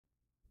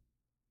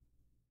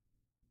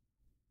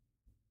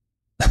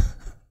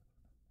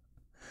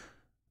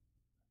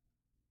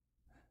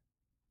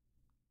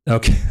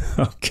Okay.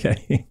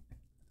 Okay.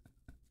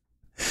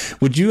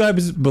 Would you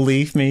guys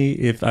believe me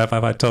if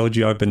I told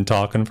you I've been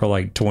talking for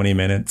like 20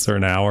 minutes or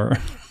an hour?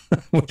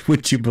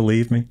 Would you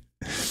believe me?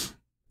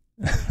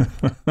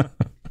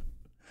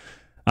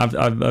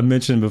 I've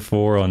mentioned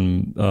before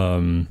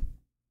on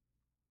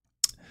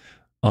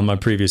my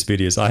previous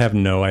videos, I have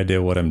no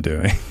idea what I'm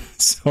doing.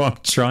 So I'm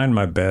trying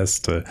my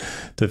best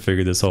to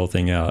figure this whole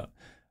thing out.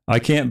 I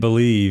can't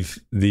believe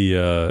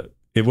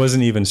it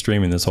wasn't even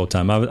streaming this whole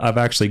time. I've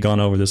actually gone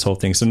over this whole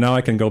thing. So now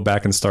I can go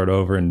back and start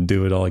over and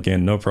do it all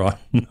again. No problem.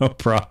 No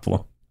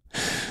problem.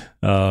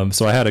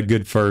 So I had a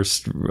good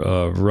first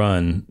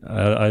run.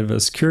 I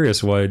was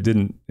curious why it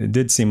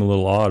did seem a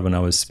little odd when I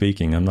was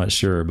speaking. I'm not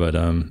sure, but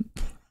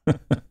if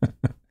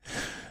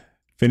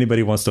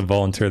anybody wants to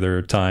volunteer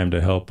their time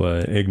to help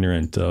an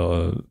ignorant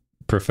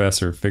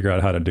professor figure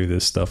out how to do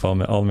this stuff,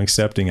 I'm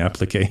accepting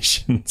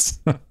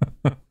applications.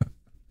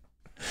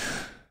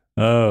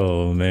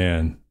 Oh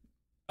man,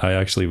 I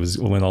actually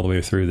went all the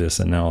way through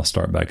this, and now I'll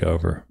start back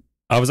over.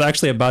 I was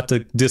actually about to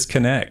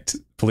disconnect,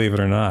 believe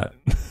it or not,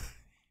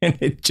 and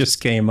it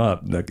just came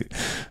up. It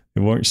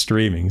weren't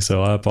streaming,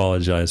 so I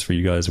apologize for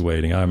you guys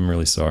waiting. I'm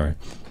really sorry.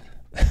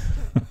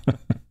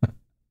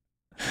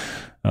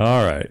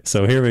 All right,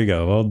 so here we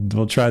go.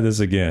 We'll try this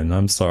again.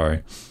 I'm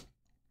sorry.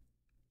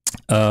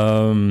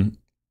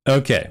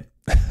 Okay.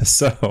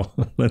 So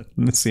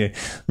let's see.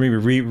 Let me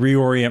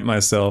reorient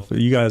myself.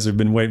 You guys have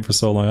been waiting for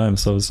so long. I'm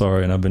so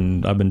sorry, and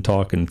I've been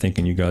talking,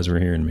 thinking you guys were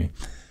hearing me.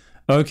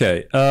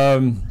 Okay.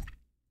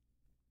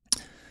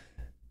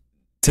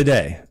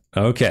 Today,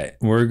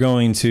 we're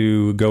going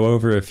to go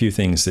over a few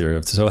things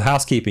here. So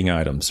housekeeping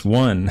items.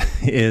 One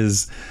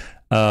is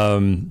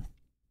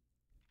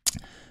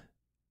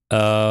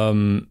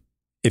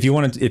if you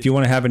want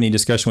to have any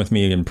discussion with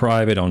me in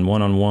private on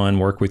one-on-one,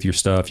 work with your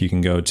stuff, you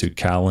can go to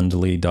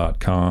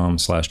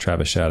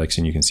calendly.com/Travis Shaddox,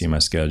 and you can see my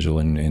schedule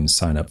and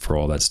sign up for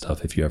all that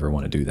stuff if you ever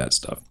want to do that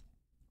stuff.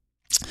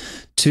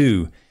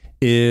 Two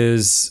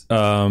is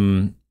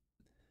I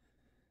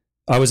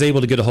was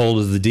able to get a hold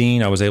of the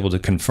dean. I was able to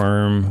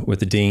confirm with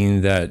the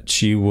dean that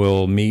she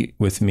will meet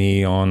with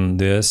me on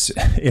this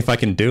if I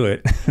can do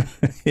it,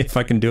 if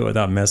I can do it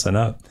without messing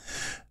up.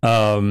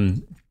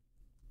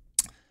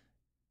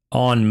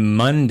 On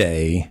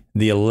Monday,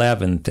 the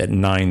 11th at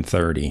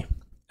 9:30.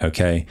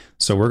 Okay,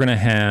 so we're going to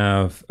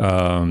have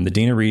the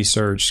Dean of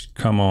Research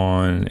come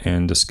on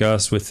and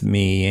discuss with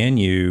me and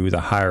you the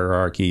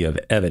hierarchy of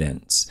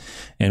evidence.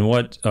 And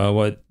what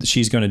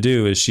she's going to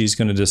do is she's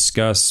going to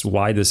discuss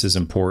why this is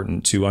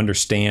important to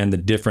understand the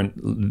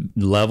different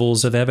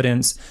levels of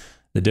evidence,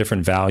 the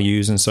different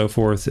values and so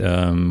forth.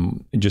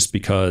 Just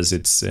because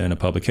it's in a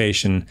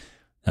publication,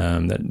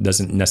 that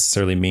doesn't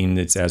necessarily mean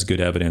it's as good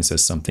evidence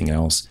as something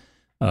else.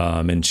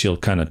 And she'll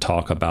kind of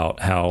talk about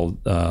how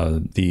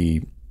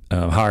the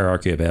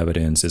hierarchy of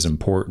evidence is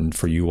important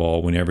for you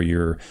all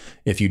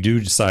if you do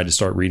decide to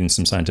start reading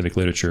some scientific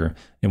literature,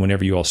 and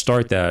whenever you all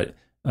start that,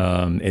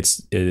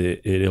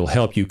 it'll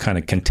help you kind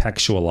of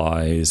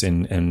contextualize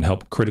and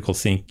help critical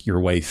think your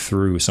way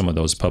through some of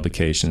those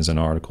publications and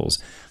articles.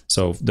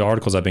 So the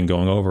articles I've been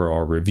going over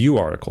are review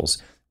articles,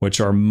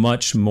 which are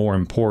much more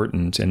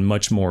important and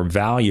much more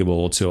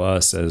valuable to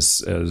us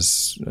as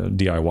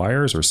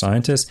DIYers or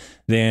scientists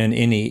than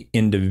any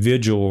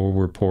individual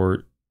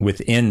report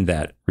within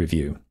that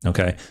review.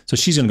 Okay, so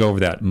she's going to go over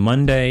that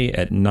Monday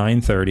at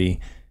 9:30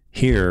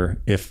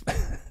 here. If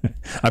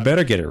I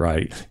better get it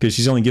right, because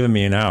she's only giving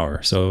me an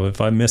hour. So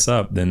if I mess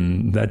up,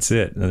 then that's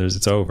it.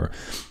 It's over.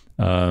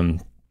 So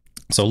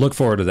look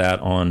forward to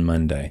that on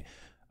Monday.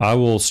 I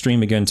will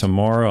stream again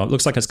tomorrow. It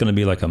looks like it's going to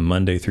be like a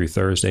Monday through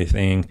Thursday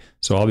thing.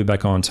 So I'll be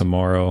back on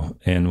tomorrow,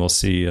 and we'll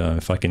see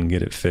if I can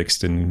get it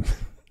fixed and,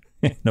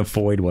 and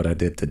avoid what I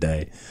did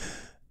today.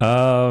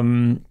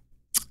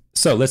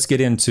 So let's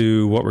get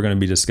into what we're going to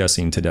be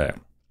discussing today.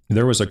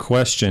 There was a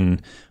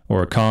question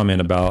or a comment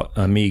about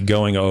me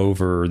going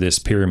over this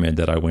pyramid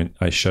that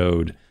I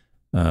showed,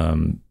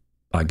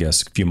 I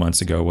guess, a few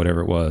months ago,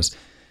 whatever it was.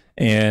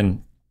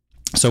 And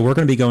so we're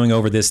going to be going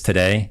over this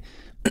today.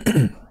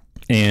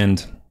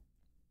 And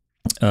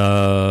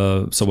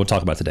so we'll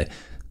talk about today.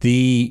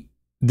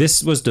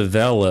 This was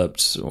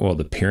developed, well,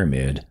 the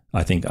pyramid,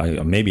 I think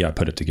maybe I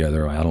put it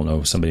together. I don't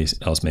know. Somebody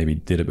else maybe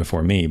did it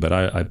before me, but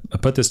I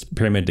put this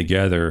pyramid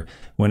together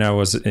when I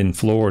was in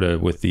Florida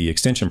with the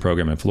extension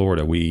program in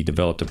Florida. We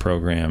developed a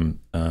program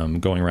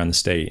going around the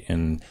state,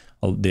 and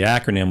the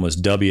acronym was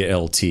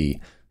WLT.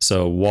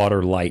 So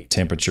water, light,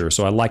 temperature.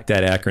 So I like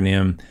that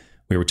acronym.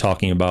 We were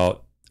talking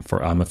about,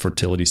 I'm a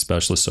fertility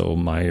specialist, so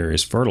my area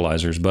is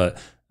fertilizers, but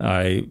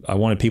I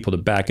wanted people to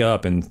back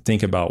up and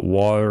think about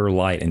water,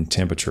 light, and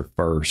temperature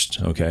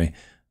first, okay?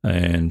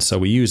 And so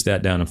we used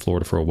that down in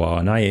Florida for a while,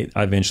 and I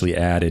eventually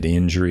added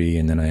injury,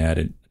 and then I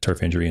added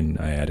turf injury, and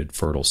I added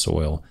fertile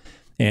soil.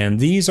 And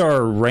these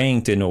are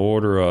ranked in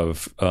order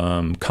of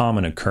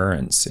common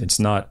occurrence. It's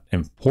not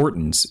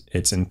importance,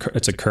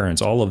 it's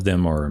occurrence. All of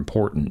them are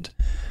important.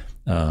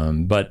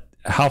 But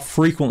how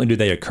frequently do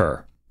they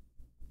occur?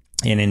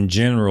 And in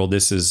general,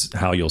 this is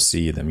how you'll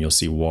see them. You'll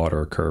see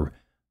water occur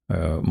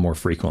more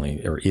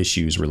frequently, or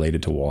issues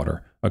related to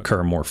water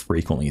occur more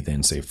frequently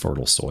than, say,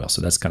 fertile soil.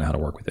 So that's kind of how to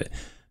work with it.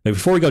 But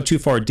before we go too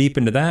far deep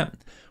into that,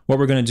 what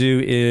we're going to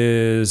do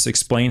is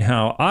explain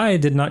how I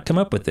did not come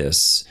up with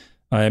this.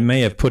 I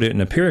may have put it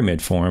in a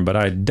pyramid form, but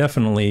I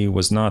definitely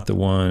was not the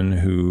one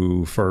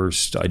who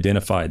first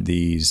identified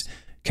these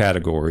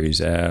categories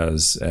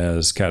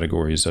as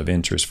categories of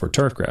interest for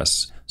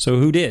turfgrass. So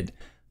who did?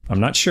 I'm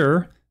not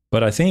sure,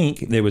 but I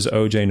think it was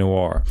O.J.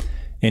 Noir.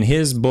 In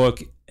his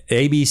book,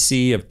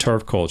 ABC of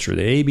Turf Culture,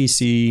 the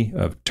ABC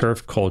of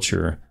Turf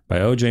Culture by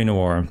O.J.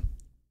 Noir,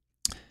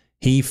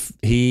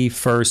 he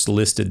first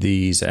listed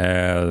these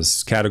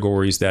as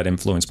categories that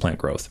influence plant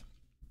growth.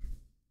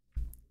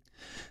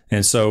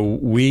 And so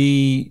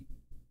we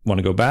want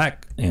to go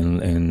back,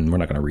 and we're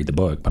not going to read the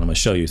book, but I'm going to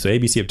show you. So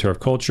ABC of Turf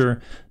Culture,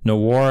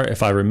 Noir,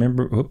 if I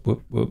remember,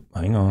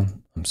 hang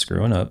on, I'm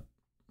screwing up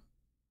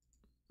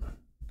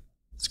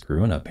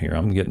here.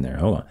 I'm getting there.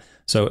 Hold on.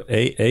 So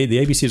the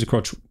ABCs of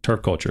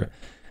Turf Culture.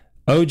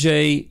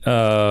 OJ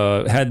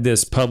had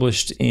this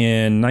published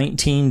in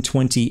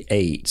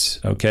 1928.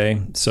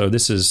 Okay, so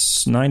this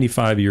is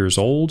 95 years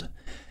old,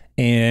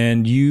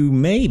 and you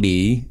may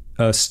be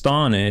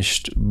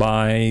astonished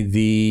by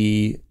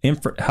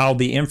how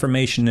the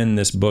information in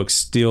this book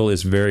still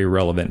is very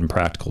relevant and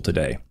practical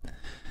today.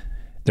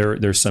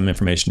 There's some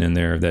information in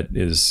there that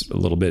is a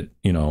little bit,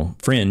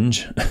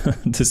 fringe,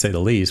 to say the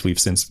least. We've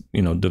since,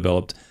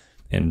 developed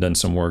and done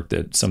some work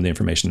that some of the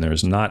information there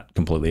is not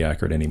completely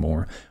accurate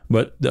anymore.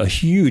 But a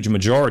huge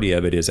majority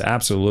of it is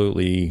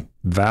absolutely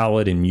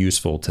valid and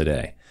useful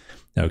today.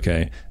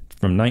 Okay,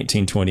 from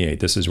 1928,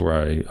 this is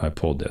where I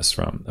pulled this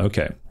from.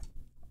 Okay.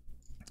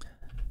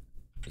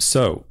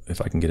 So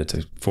if I can get it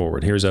to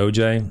forward, here's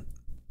OJ.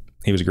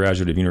 He was a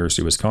graduate of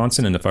University of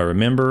Wisconsin, and if I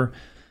remember,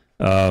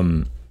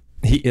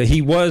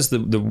 he was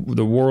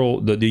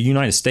the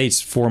United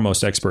States'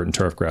 foremost expert in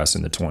turfgrass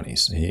in the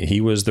 20s.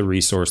 He was the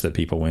resource that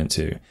people went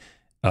to.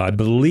 I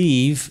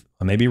believe,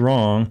 I may be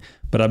wrong,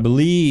 but I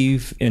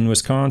believe in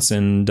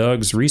Wisconsin,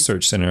 Doug's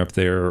research center up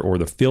there, or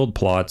the field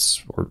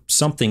plots, or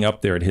something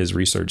up there at his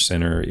research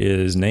center,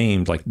 is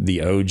named like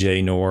the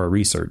O.J. Noir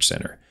Research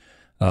Center.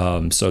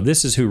 So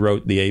this is who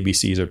wrote the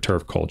ABCs of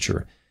Turf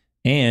Culture.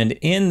 And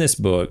in this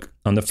book,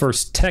 on the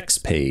first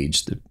text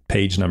page, the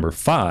page number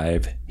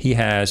 5, he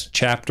has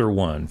chapter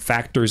 1,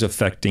 Factors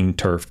Affecting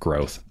Turf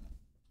Growth.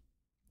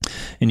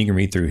 And you can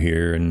read through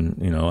here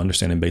and,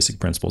 understanding basic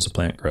principles of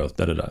plant growth,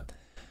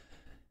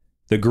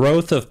 The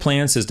growth of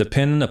plants is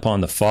dependent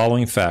upon the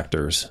following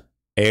factors: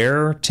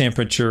 air,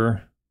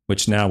 temperature,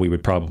 which now we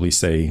would probably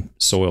say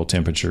soil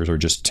temperatures, or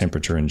just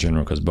temperature in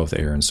general, because both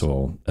air and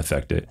soil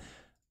affect it.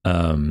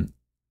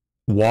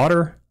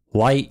 Water,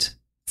 light,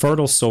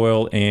 fertile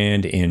soil,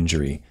 and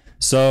injury.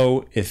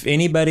 So if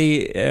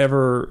anybody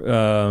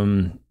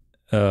ever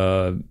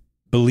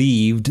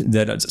believed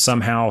that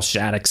somehow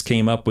Shaddox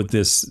came up with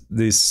this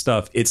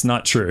stuff, it's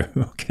not true.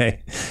 Okay,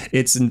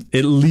 it's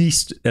at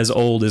least as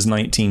old as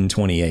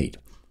 1928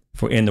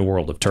 in the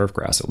world of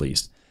turfgrass, at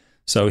least.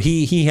 So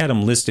he had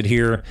them listed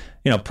here.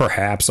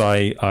 Perhaps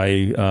I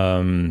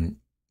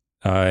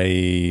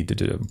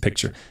did a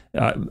picture.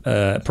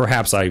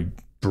 Perhaps I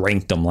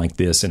ranked them like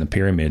this in a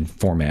pyramid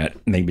format.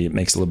 Maybe it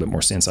makes a little bit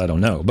more sense. I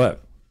don't know,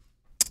 but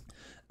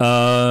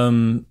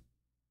OJ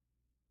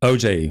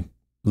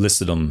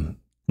listed them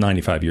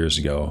 95 years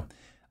ago.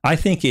 I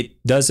think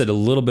it does it a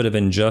little bit of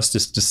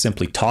injustice to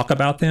simply talk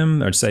about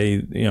them or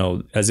say,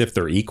 as if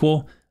they're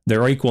equal.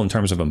 They're equal in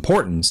terms of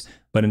importance,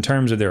 but in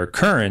terms of their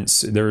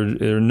occurrence, they're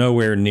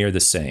nowhere near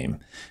the same.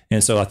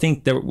 And so I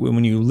think that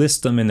when you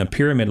list them in a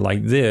pyramid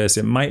like this,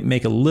 it might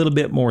make a little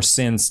bit more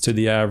sense to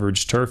the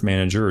average turf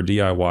manager or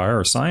DIYer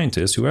or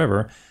scientist,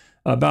 whoever,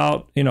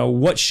 about,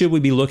 what should we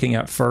be looking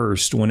at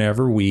first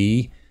whenever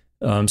we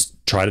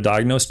try to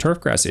diagnose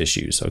turfgrass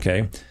issues.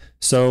 Okay.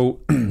 So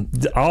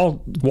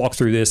I'll walk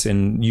through this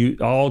and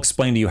I'll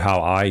explain to you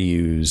how I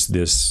use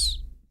this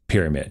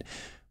pyramid.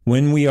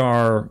 When we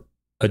are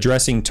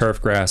addressing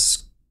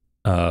turfgrass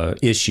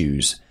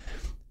issues,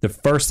 the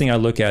first thing I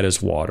look at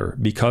is water,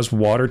 because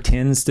water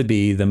tends to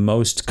be the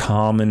most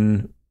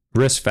common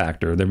risk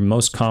factor, the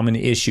most common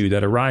issue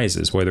that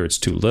arises, whether it's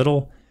too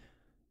little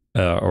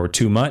or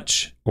too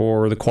much,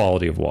 or the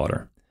quality of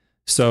water.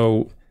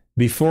 So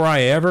before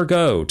I ever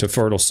go to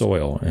fertile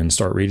soil and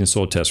start reading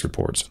soil test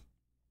reports,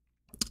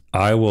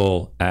 I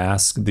will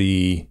ask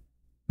the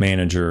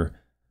manager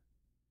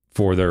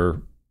for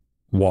their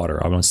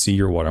water. I want to see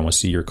your water. I want to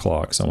see your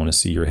clocks. I want to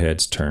see your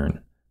heads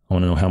turn. I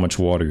want to know how much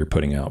water you're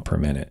putting out per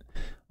minute.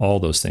 All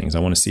those things. I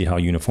want to see how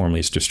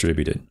uniformly it's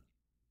distributed.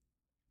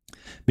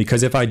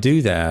 Because if I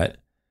do that,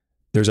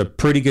 there's a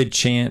pretty good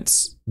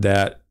chance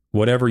that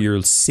whatever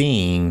you're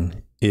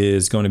seeing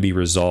is going to be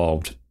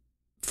resolved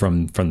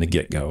from the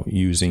get-go,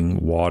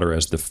 using water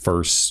as the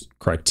first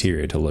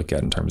criteria to look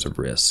at in terms of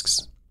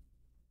risks.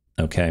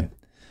 Okay.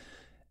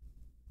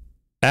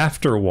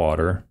 After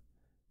water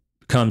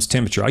comes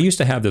temperature. I used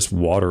to have this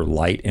water,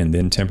 light, and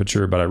then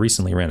temperature, but I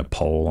recently ran a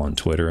poll on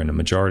Twitter, and the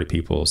majority of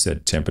people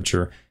said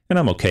temperature, and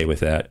I'm okay with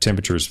that.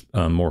 Temperature is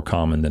more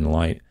common than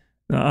light.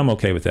 I'm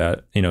okay with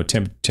that.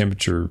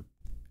 Temperature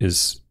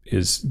is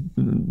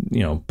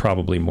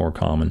probably more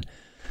common.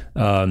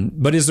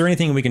 But is there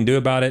anything we can do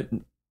about it?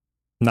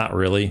 Not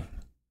really,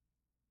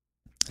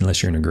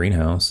 unless you're in a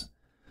greenhouse.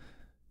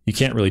 You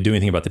can't really do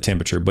anything about the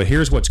temperature. But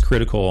here's what's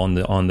critical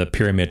on the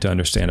pyramid to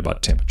understand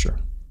about temperature,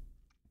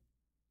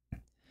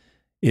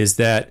 is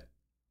that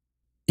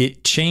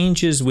it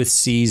changes with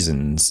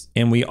seasons,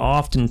 and we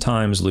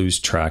oftentimes lose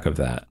track of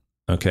that.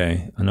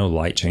 Okay, I know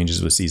light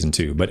changes with season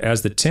too, but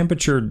as the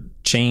temperature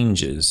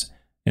changes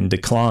and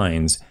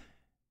declines,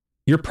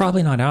 you're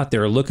probably not out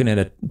there looking at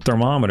a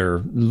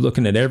thermometer,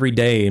 looking at every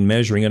day and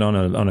measuring it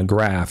on a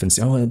graph and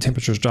saying, oh, the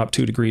temperature's dropped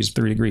 2 degrees,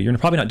 3 degrees. You're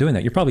probably not doing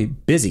that. You're probably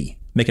busy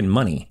making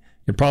money.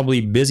 You're probably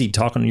busy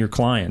talking to your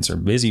clients, or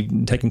busy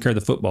taking care of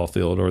the football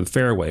field or the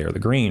fairway or the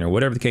green or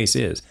whatever the case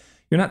is.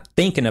 You're not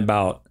thinking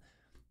about,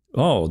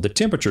 oh, the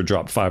temperature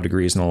dropped 5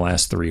 degrees in the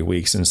last 3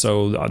 weeks. And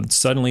so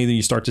suddenly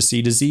you start to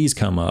see disease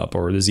come up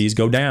or disease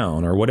go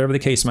down or whatever the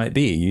case might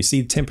be. You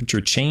see temperature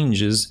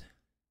changes,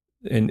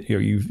 and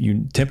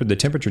the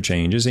temperature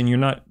changes, and you're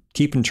not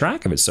keeping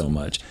track of it so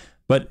much.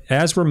 But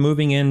as we're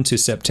moving into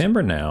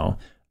September now,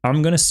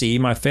 I'm going to see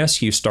my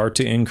fescue start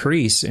to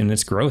increase in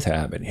its growth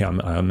habit.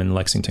 I'm in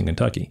Lexington,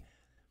 Kentucky.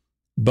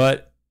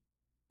 But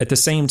at the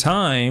same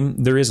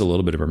time, there is a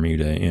little bit of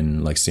Bermuda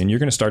in Lexington. You're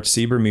going to start to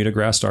see Bermuda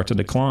grass start to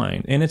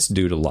decline, and it's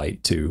due to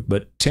light too.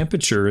 But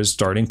temperature is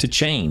starting to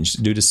change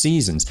due to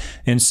seasons.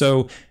 And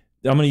so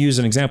I'm going to use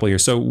an example here.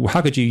 So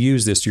how could you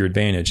use this to your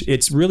advantage?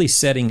 It's really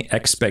setting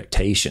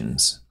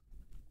expectations.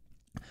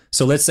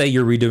 So let's say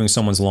you're redoing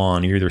someone's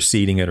lawn, you're either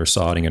seeding it or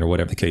sodding it or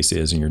whatever the case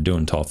is, and you're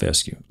doing tall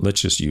fescue.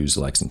 Let's just use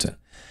Lexington.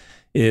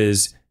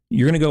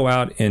 You're going to go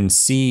out and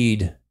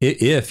seed,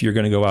 if you're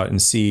going to go out and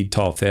seed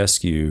tall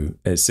fescue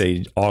at,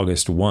 say,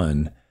 August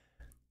 1,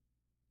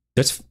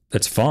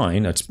 that's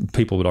fine.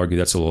 People would argue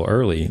that's a little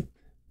early,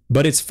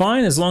 but it's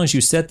fine as long as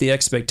you set the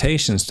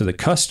expectations to the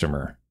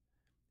customer.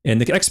 And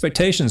the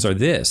expectations are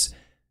this: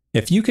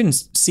 if you can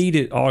seed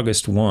it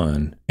August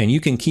 1 and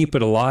you can keep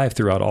it alive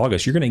throughout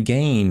August, you're going to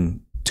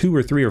gain 2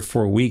 or 3 or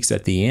 4 weeks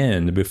at the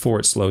end before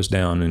it slows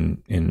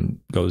down and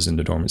goes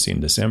into dormancy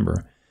in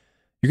December.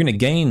 You're going to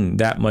gain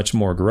that much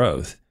more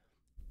growth.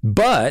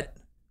 But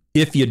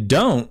if you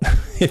don't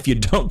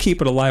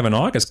keep it alive in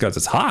August because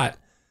it's hot,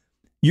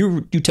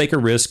 you take a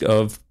risk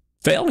of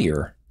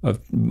failure, of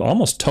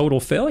almost total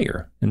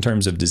failure in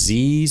terms of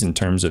disease, in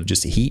terms of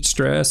just heat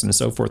stress and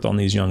so forth on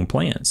these young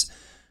plants.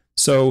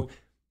 So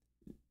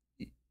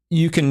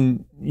you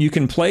can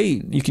play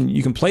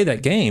that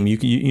game.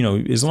 You know,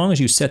 as long as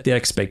you set the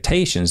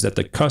expectations that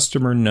the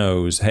customer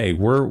knows, hey,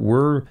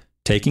 we're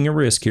taking a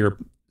risk here,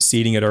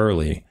 seeding it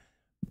early.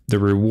 The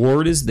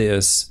reward is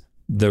this.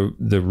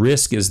 The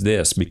risk is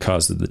this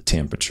because of the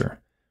temperature.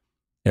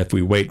 If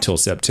we wait till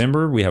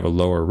September, we have a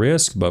lower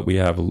risk, but we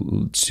have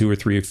 2 or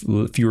 3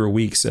 fewer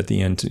weeks at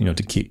the end to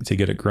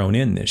get it grown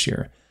in this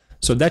year.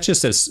 So that's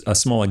just a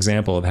small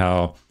example of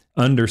how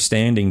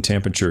understanding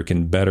temperature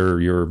can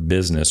better your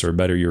business or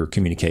better your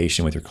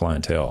communication with your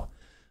clientele.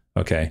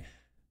 Okay.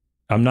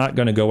 I'm not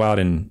going to go out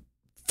and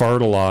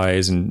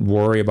fertilize and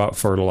worry about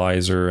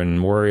fertilizer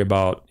and worry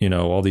about,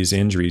 all these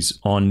injuries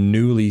on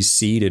newly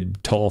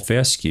seeded tall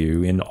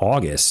fescue in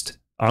August.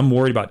 I'm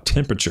worried about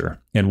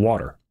temperature and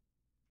water.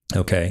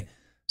 Okay.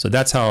 So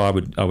that's how I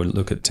would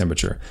look at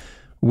temperature.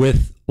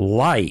 With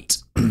light,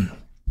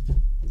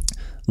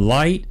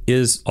 light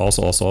is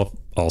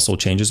also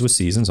changes with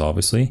seasons,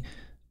 obviously.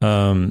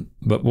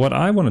 But what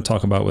I want to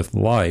talk about with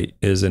light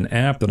is an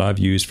app that I've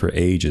used for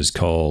ages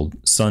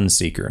called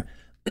Sunseeker.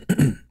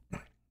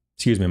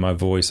 Excuse me, my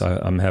voice,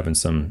 I'm having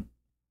some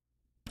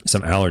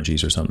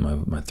allergies or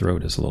something. My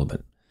throat is a little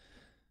bit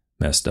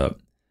messed up.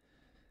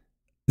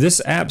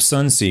 This app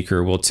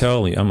Sunseeker will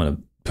tell you, I'm going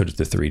to put it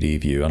to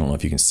 3D view. I don't know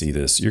if you can see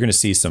this. You're going to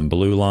see some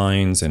blue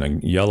lines and a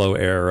yellow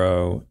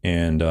arrow,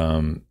 and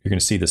you're going to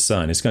see the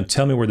sun. It's going to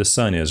tell me where the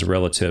sun is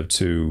relative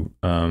to,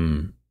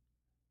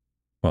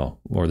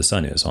 where the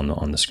sun is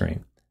on the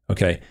screen.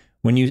 Okay.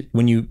 When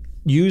you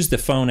use the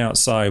phone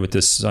outside with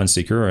this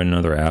Sunseeker or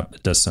another app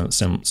that does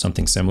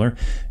something similar,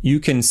 you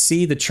can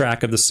see the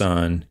track of the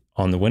sun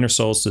on the winter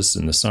solstice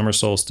and the summer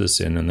solstice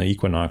and in the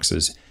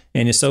equinoxes.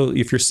 And so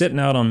if you're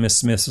sitting out on Miss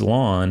Smith's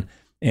lawn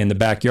in the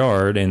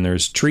backyard and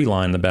there's tree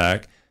line in the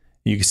back,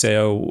 you can say,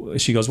 oh,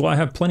 she goes, well, I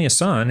have plenty of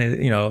sun.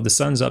 The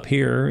sun's up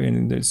here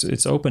and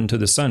it's open to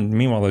the sun.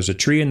 Meanwhile, there's a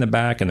tree in the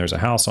back and there's a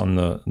house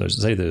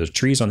there's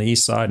trees on the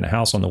east side and a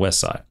house on the west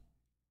side.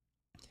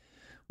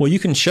 Well, you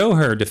can show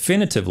her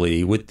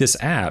definitively with this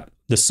app,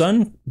 the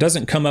sun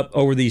doesn't come up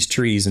over these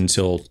trees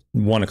until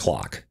 1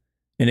 o'clock,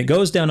 and it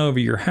goes down over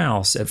your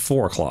house at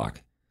 4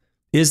 o'clock.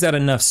 Is that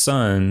enough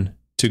sun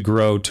to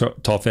grow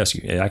tall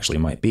fescue? It actually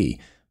might be,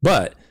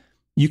 but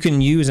you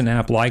can use an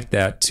app like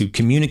that to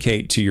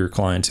communicate to your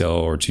clientele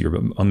or to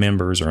your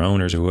members or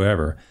owners or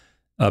whoever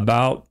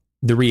about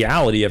the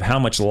reality of how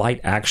much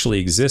light actually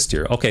exists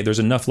here. Okay, there's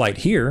enough light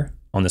here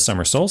on the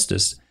summer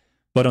solstice,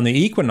 but on the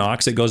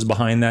equinox, it goes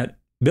behind that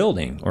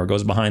building or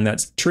goes behind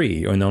that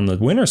tree. And on the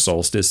winter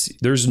solstice,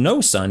 there's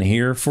no sun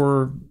here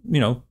for,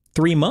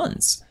 3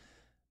 months.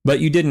 But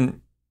you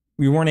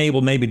weren't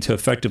able maybe to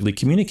effectively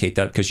communicate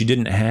that because you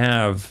didn't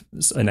have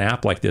an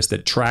app like this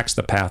that tracks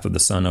the path of the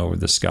sun over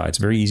the sky. It's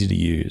very easy to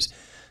use.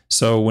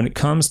 So when it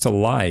comes to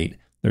light,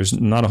 there's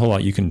not a whole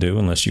lot you can do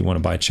unless you want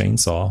to buy a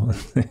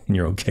chainsaw and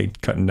you're okay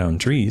cutting down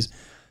trees.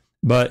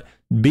 But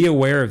be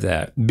aware of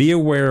that. Be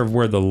aware of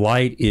where the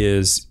light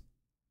is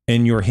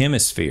in your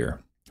hemisphere.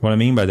 What I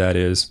mean by that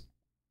is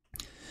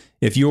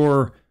if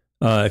you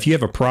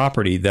have a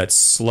property that's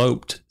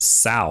sloped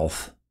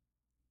south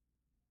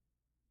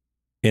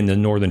in the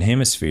northern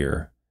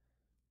hemisphere,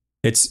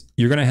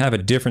 you're going to have a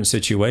different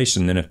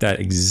situation than if that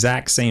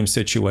exact same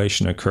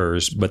situation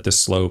occurs, but the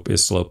slope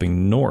is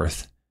sloping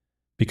north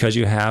because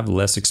you have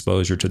less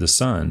exposure to the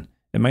sun.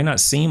 It may not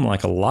seem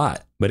like a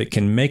lot, but it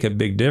can make a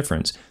big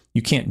difference.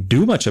 You can't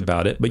do much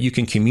about it, but you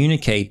can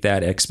communicate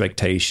that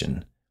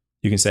expectation.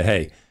 You can say,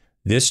 hey,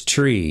 this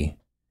tree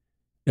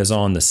is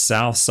on the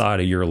south side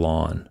of your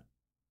lawn.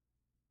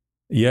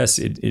 Yes,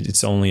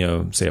 it's only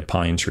a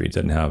pine tree.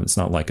 It's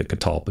not like a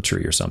catalpa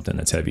tree or something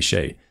that's heavy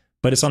shade,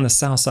 but it's on the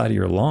south side of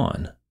your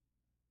lawn.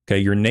 Okay,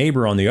 your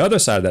neighbor on the other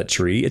side of that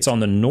tree, it's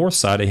on the north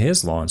side of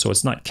his lawn. So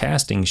it's not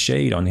casting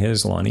shade on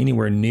his lawn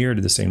anywhere near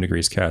to the same degree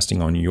it's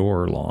casting on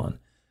your lawn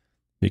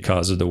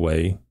because of the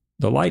way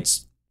the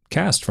light's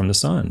cast from the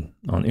sun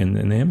in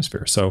the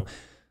hemisphere. So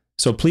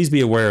please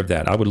be aware of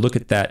that. I would look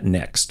at that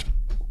next.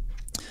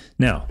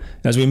 Now,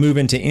 as we move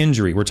into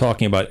injury, we're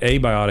talking about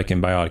abiotic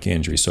and biotic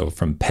injury. So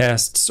from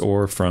pests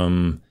or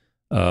from,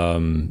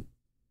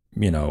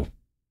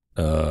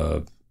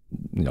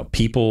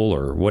 people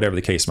or whatever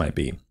the case might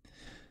be.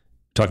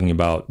 Talking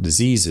about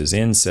diseases,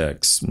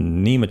 insects,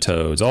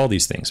 nematodes, all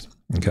these things.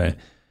 Okay.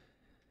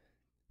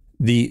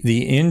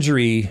 The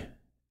injury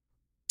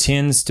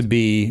tends to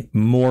be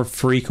more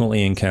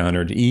frequently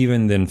encountered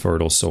even than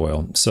fertile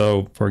soil.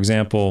 So, for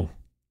example,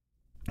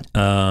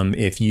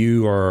 if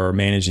you are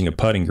managing a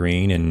putting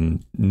green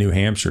in New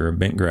Hampshire,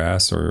 bent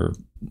grass, or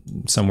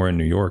somewhere in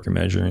New York, or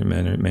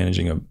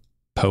managing a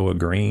POA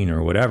green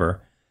or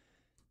whatever,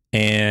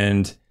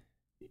 and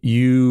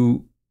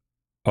you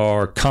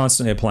are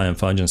constantly applying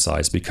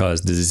fungicides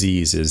because the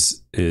disease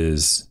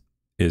is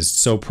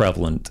so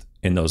prevalent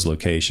in those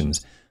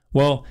locations.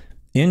 Well,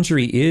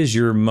 injury is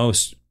your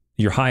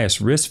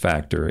highest risk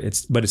factor.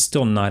 But it's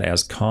still not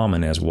as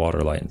common as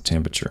water, light, and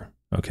temperature.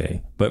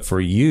 Okay, but for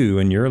you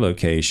and your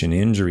location,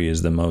 injury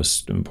is the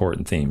most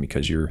important thing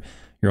because you're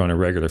on a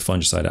regular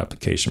fungicide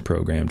application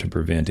program to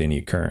prevent any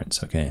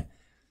occurrence. Okay,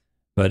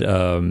 but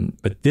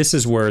this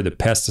is where the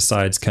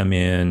pesticides come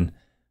in.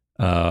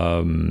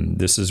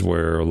 This is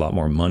where a lot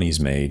more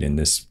money's made in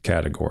this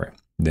category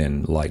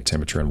than light,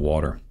 temperature, and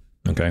water.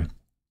 Okay,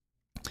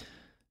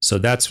 so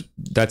that's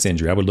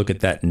injury. I would look at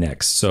that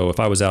next. So if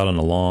I was out on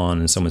the lawn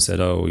and someone said,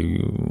 "Oh,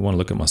 you want to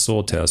look at my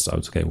soil test?" I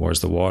was okay.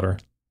 Where's the water?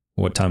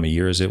 What time of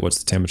year is it? What's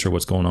the temperature?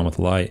 What's going on with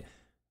light?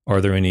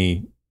 Are there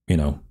any,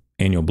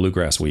 annual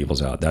bluegrass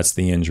weevils out? That's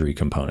the injury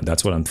component.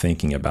 That's what I'm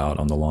thinking about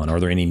on the lawn. Are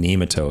there any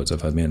nematodes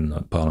if I'm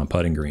on a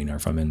putting green or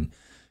if I'm in,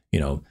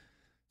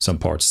 some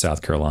parts of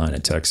South Carolina,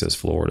 Texas,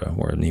 Florida,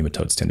 where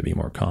nematodes tend to be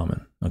more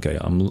common? Okay,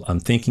 I'm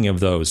thinking of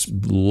those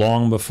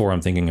long before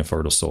I'm thinking of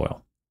fertile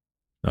soil.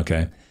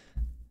 Okay,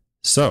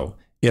 so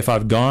if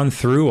I've gone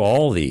through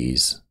all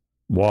these,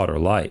 water,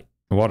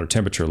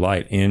 temperature,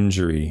 light,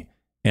 injury,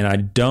 and I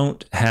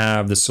don't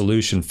have the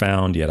solution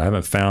found yet, I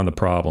haven't found the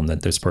problem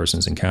that this person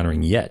is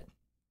encountering yet,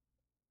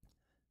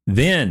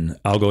 then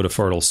I'll go to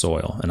fertile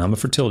soil. And I'm a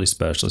fertility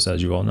specialist,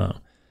 as you all know.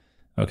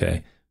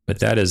 Okay, but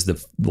that is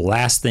the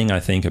last thing I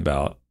think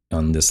about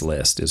on this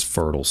list is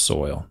fertile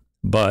soil.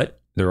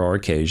 But there are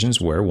occasions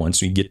where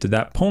once we get to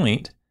that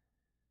point,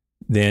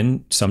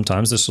 then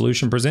sometimes the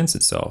solution presents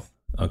itself.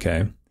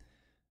 Okay,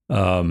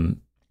 but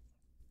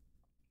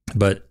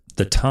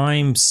the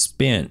time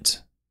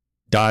spent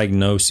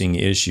diagnosing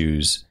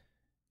issues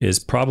is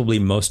probably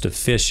most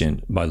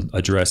efficient by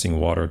addressing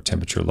water,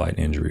 temperature, light, and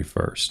injury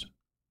first.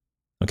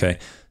 Okay,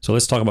 so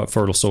let's talk about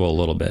fertile soil a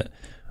little bit.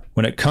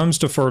 When it comes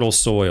to fertile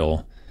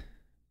soil,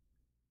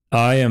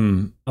 I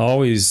am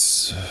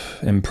always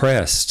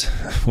impressed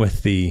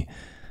with the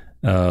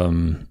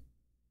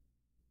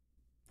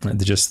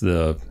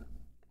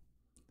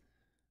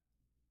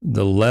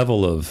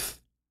level of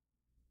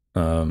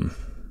I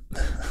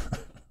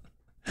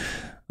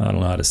don't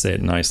know how to say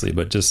it nicely,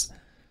 but just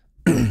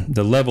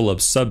the level of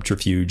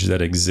subterfuge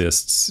that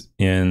exists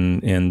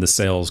in the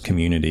sales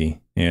community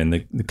and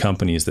the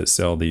companies that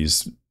sell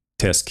these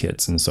test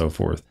kits and so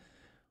forth.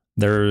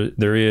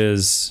 There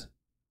is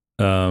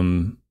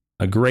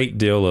a great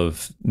deal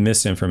of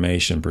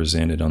misinformation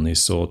presented on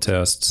these soil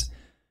tests.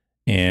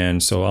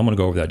 And so I'm going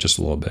to go over that just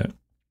a little bit.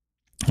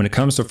 When it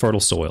comes to fertile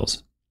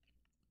soils,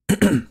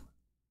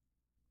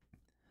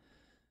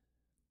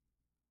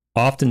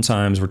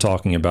 oftentimes we're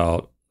talking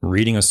about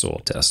reading a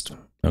soil test.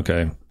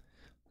 Okay.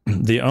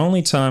 The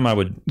only time I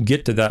would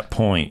get to that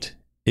point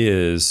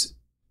is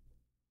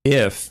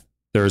if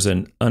there's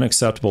an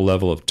unacceptable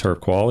level of turf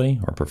quality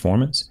or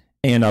performance,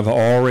 and I've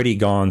already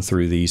gone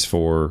through these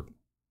 4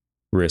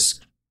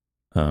 risk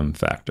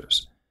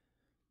factors.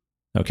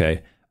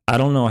 Okay. I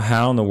don't know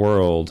how in the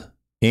world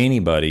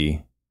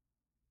anybody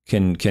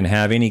can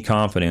have any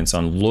confidence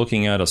on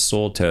looking at a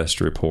soil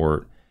test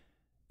report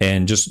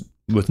and just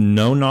with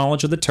no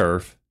knowledge of the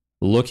turf,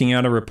 looking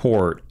at a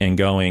report and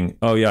going,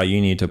 oh yeah,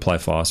 you need to apply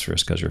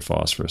phosphorus because your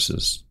phosphorus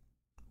is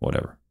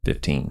whatever,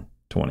 15,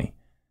 20.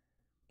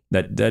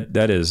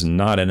 That is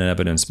not an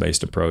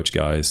evidence-based approach,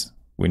 guys.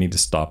 We need to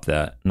stop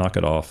that. Knock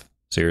it off.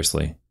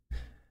 Seriously.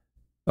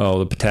 Oh,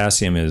 the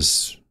potassium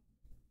is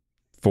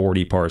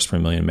 40 parts per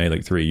million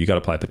Mehlich 3. You got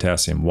to apply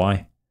potassium.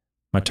 Why?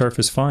 My turf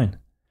is fine.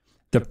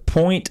 The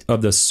point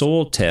of the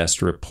soil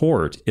test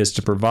report is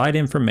to provide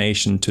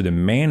information to the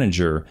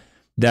manager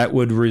that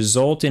would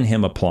result in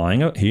him or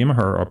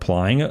her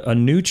applying a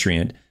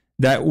nutrient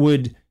that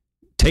would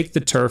take the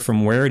turf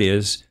from where it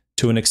is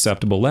to an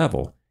acceptable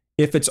level.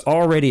 If it's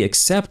already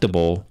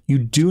acceptable, you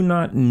do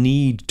not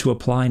need to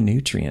apply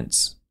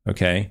nutrients.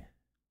 Okay?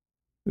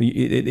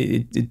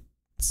 There's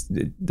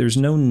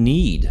no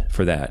need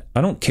for that.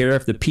 I don't care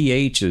if the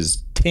pH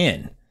is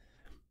 10.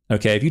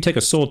 Okay, if you take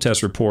a soil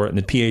test report and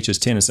the pH is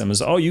 10 and someone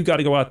says, oh, you got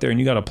to go out there and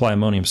you got to apply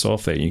ammonium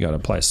sulfate, you got to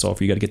apply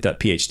sulfur, you got to get that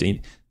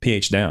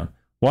pH down.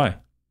 Why?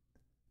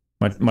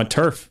 My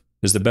turf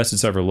is the best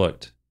it's ever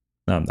looked.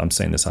 Now, I'm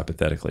saying this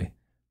hypothetically.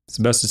 It's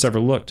the best it's ever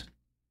looked.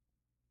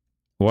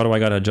 What do I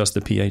got to adjust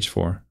the pH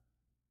for?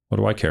 What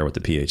do I care what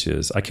the pH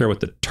is? I care what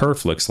the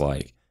turf looks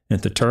like. And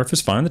if the turf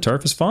is fine, the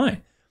turf is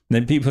fine. And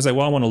then people say,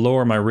 well, I want to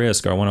lower my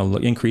risk, or I want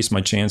to increase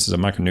my chances of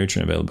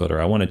micronutrient availability,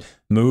 or I want to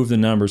move the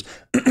numbers,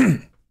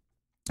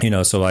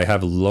 so I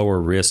have lower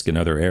risk in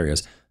other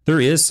areas.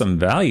 There is some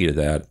value to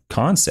that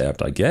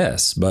concept, I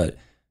guess, but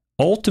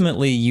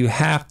ultimately you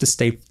have to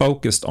stay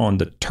focused on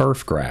the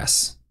turf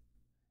grass.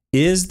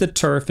 Is the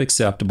turf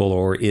acceptable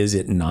or is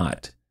it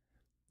not?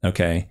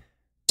 Okay.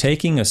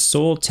 Taking a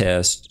soil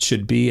test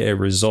should be a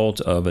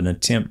result of an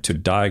attempt to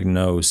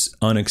diagnose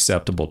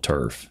unacceptable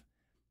turf.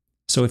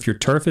 So if your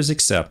turf is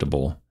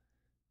acceptable,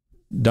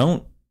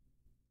 don't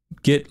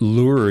get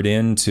lured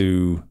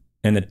into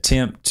an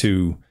attempt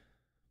to,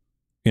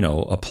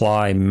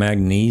 apply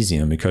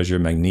magnesium because your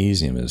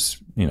magnesium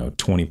is,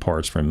 20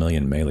 parts per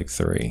million Mehlich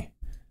 3.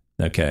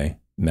 Okay.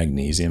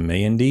 Magnesium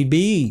may indeed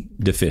be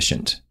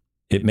deficient.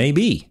 It may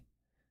be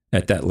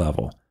at that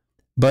level.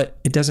 But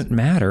it doesn't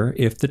matter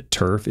if the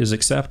turf is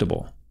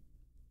acceptable.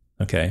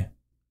 Okay?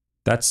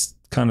 That's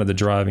kind of the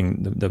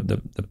driving,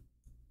 the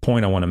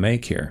point I want to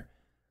make here.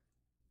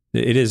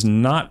 It is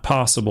not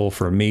possible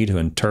for me to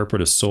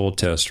interpret a soil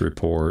test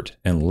report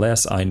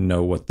unless I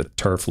know what the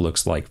turf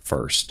looks like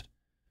first.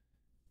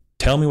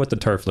 Tell me what the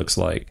turf looks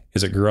like.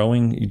 Is it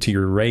growing to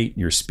your rate,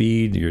 your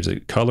speed? Is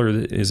it color?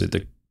 Is it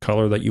the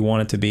color that you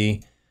want it to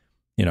be?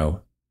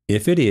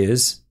 If it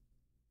is,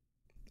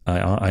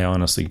 I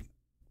honestly,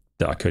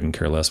 I couldn't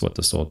care less what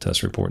the soil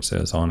test report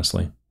says,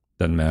 honestly.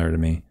 Doesn't matter to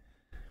me.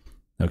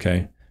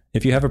 Okay?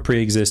 If you have a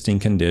pre-existing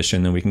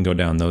condition, then we can go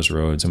down those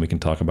roads and we can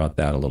talk about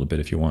that a little bit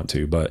if you want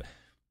to. But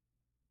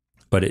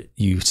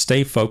you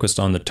stay focused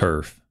on the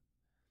turf.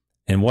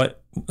 And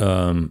what...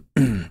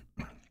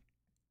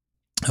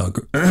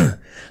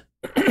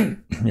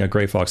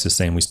 Gray Fox is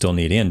saying we still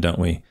need N, don't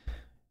we?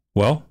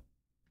 Well,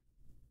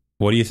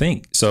 what do you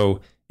think?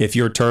 So if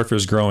your turf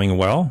is growing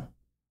well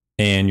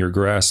and your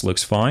grass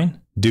looks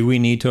fine, do we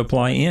need to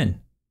apply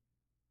N?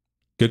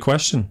 Good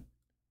question.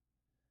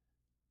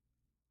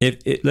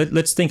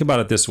 Let's think about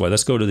it this way.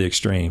 Let's go to the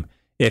extreme.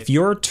 If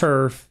your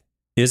turf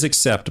is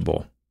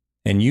acceptable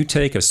and you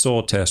take a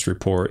soil test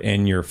report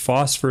and your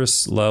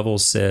phosphorus level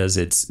says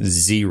it's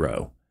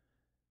 0,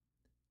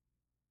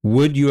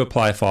 would you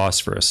apply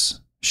phosphorus?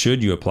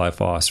 Should you apply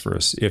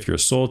phosphorus if your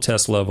soil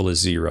test level is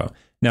 0?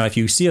 Now, if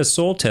you see a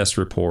soil test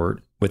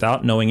report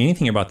without knowing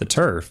anything about the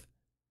turf,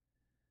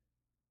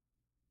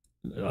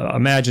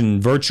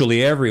 imagine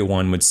virtually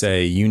everyone would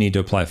say you need to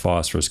apply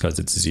phosphorus because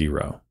it's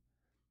 0.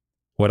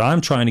 What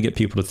I'm trying to get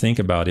people to think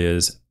about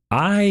is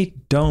I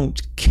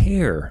don't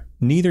care,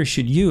 neither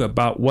should you,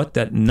 about what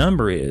that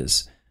number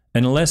is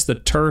unless the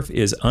turf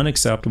is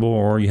unacceptable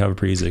or you have a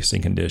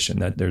pre-existing condition.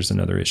 That there's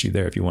another issue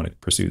there. If you want to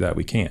pursue that,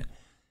 we can.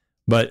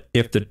 But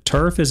if the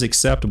turf is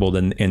acceptable,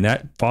 then and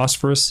that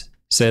phosphorus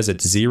says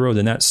it's 0,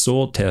 then that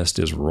soil test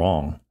is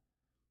wrong.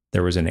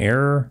 There was an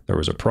error, there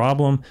was a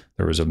problem,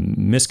 there was a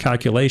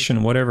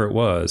miscalculation, whatever it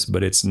was,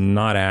 but it's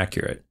not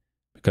accurate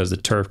because the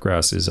turf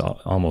grass is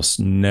almost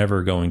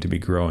never going to be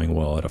growing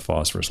well at a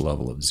phosphorus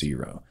level of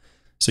 0.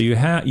 So you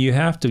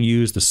have to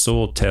use the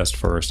soil test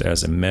first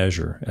as a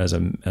measure,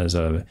 as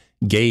a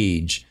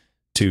gauge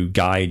to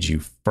guide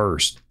you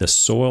first. The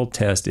soil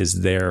test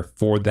is there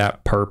for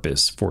that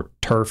purpose, for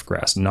turf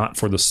grass, not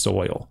for the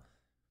soil.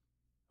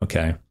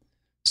 Okay.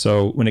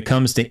 So when it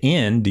comes to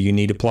N, do you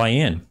need to apply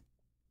N?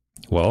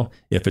 Well,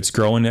 if it's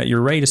growing at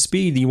your rate of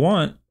speed you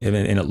want, and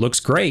it looks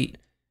great,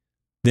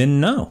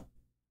 then no.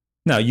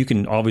 Now, you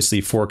can obviously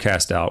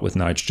forecast out with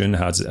nitrogen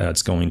how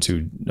it's going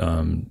to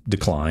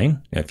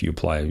decline. If you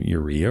apply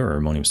urea or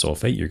ammonium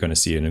sulfate, you're going to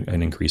see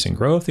an increase in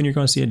growth, and you're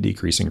going to see a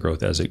decrease in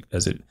growth as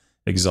it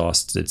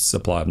exhausts its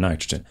supply of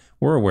nitrogen.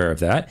 We're aware of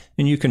that,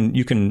 and you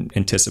can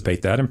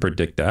anticipate that and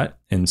predict that.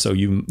 And so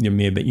you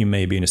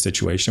may be in a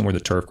situation where the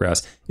turf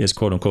grass is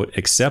quote unquote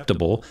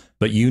acceptable,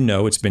 but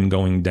it's been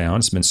going down,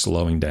 it's been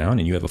slowing down,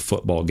 and you have a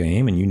football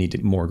game and you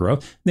need more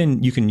growth.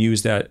 Then you can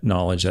use that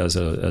knowledge as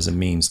a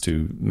means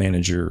to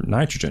manage your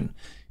nitrogen,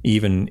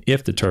 even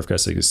if the turf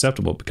grass is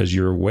acceptable, because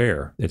you're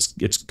aware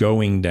it's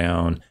going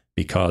down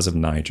because of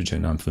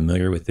nitrogen. I'm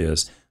familiar with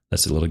this.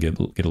 Let's get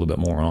a little bit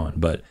more on,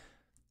 but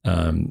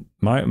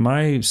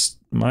my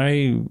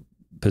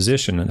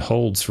position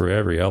holds for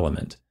every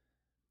element.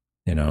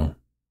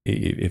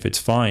 If it's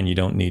fine, you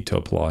don't need to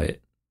apply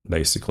it,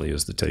 basically,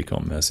 is the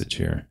take-home message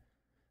here.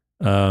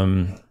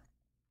 So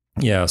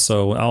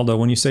Aldo,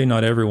 when you say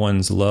not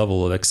everyone's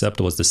level of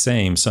acceptable is the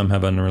same, some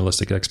have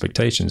unrealistic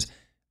expectations.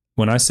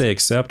 When I say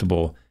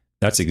acceptable,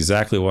 that's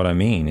exactly what I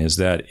mean, is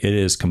that it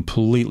is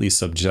completely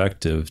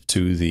subjective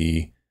to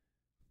the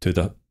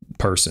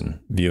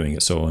person viewing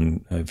it. So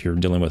if you're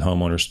dealing with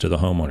homeowners, to the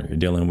homeowner, you're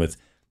dealing with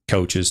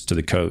coaches, to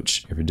the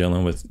coach. If you're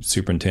dealing with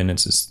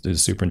superintendents, it's the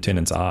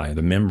superintendent's eye,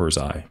 the member's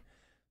eye.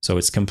 So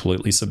it's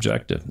completely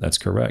subjective. That's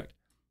correct.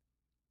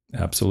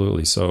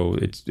 Absolutely. So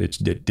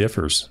it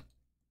differs.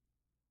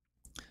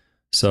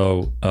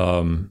 So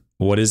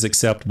what is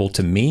acceptable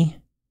to me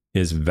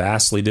is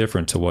vastly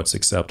different to what's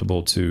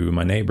acceptable to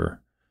my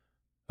neighbor.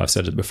 I've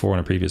said it before in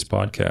a previous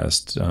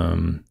podcast.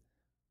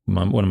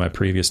 One of my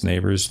previous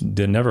neighbors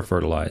never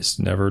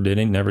fertilized, never did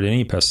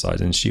any pesticides,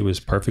 and she was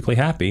perfectly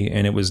happy.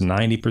 And it was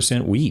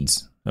 90%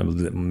 weeds.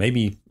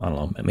 Maybe, I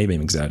don't know, maybe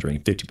I'm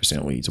exaggerating,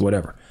 50% weeds,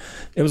 whatever.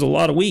 It was a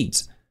lot of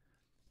weeds.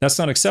 That's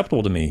not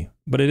acceptable to me,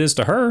 but it is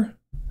to her.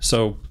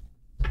 So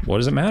what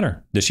does it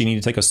matter? Does she need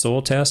to take a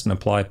soil test and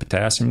apply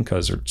potassium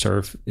because her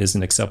turf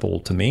isn't acceptable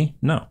to me?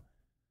 No.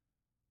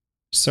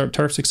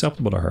 Turf's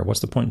acceptable to her.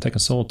 What's the point in taking a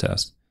soil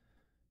test?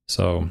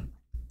 So,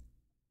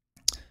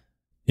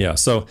 yeah.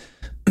 So,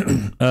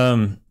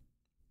 one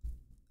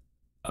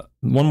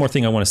more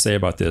thing I want to say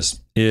about this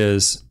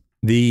is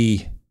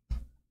the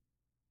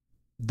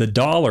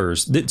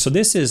dollars. So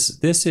this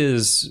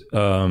is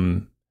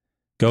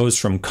goes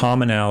from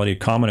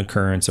common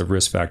occurrence of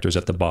risk factors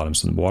at the bottom.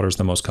 So the water is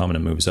the most common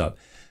and moves up.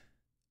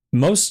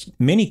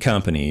 Many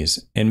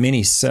companies and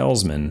many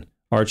salesmen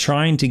are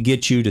trying to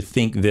get you to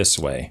think this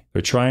way.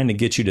 They're trying to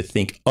get you to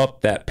think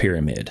up that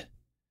pyramid.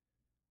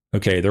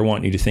 Okay, they're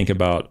wanting you to think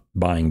about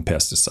buying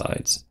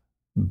pesticides,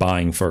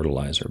 buying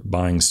fertilizer,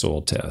 buying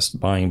soil test,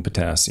 buying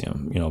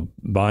potassium,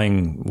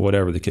 buying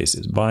whatever the case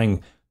is. They're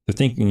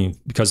thinking,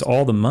 because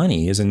all the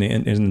money is in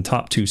the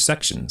top two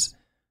sections.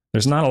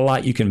 There's not a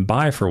lot you can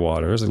buy for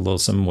water.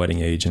 There's some wetting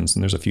agents,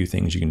 and there's a few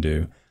things you can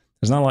do.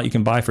 There's not a lot you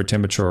can buy for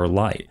temperature or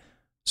light.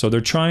 So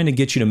they're trying to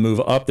get you to move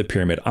up the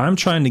pyramid. I'm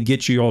trying to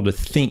get you all to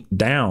think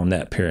down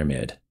that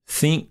pyramid.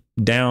 Think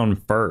down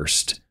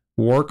first.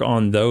 Work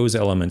on those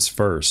elements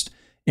first.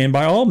 And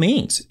by all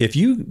means, if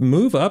you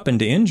move up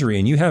into injury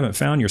and you haven't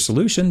found your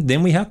solution,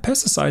 then we have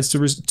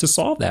pesticides to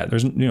solve that.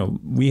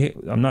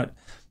 I'm not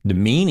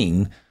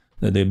demeaning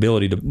the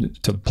ability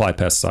to apply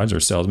pesticides or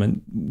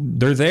salesmen.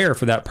 They're there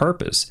for that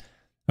purpose.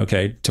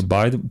 Okay, to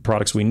buy the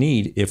products we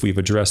need if we've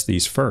addressed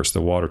these first,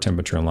 the water,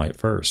 temperature, and light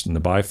first, and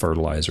to buy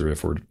fertilizer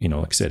if we're, like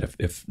I said,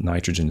 if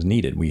nitrogen is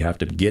needed, we have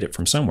to get it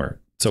from somewhere.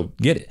 So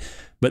get it.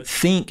 But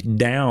think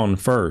down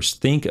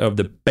first. Think of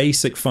the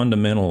basic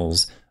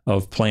fundamentals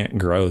of plant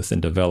growth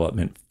and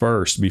development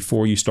first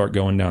before you start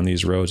going down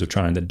these roads of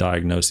trying to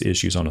diagnose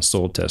issues on a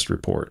soil test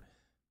report.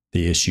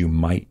 The issue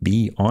might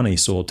be on a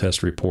soil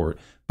test report,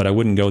 but I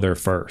wouldn't go there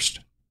first.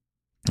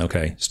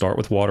 Okay, start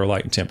with water,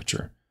 light, and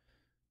temperature.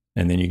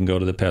 And then you can go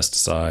to the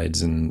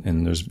pesticides,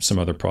 and there's some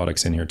other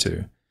products in here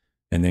too.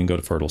 And then go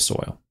to fertile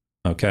soil.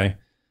 Okay,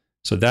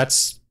 so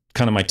that's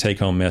kind of my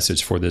take-home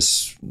message for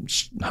this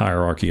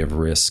hierarchy of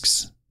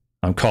risks.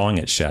 I'm calling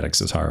it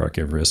Shaddox's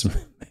hierarchy of risks.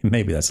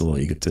 Maybe that's a little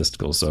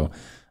egotistical, so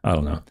I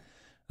don't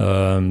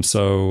know.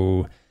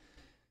 So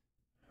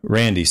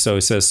Randy, so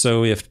he says,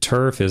 so if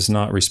turf is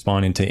not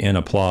responding to N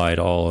applied,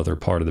 all other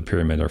part of the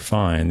pyramid are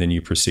fine, then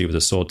you proceed with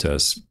a soil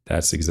test.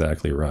 That's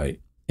exactly right.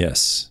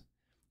 Yes.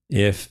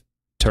 If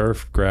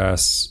turf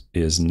grass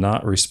is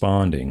not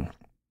responding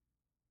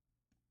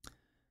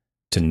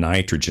to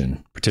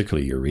nitrogen,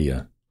 particularly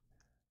urea,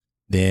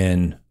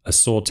 then a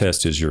soil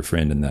test is your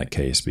friend in that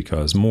case,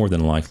 because more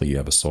than likely you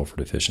have a sulfur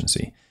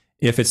deficiency.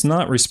 If it's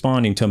not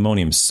responding to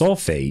ammonium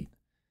sulfate,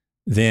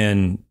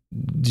 then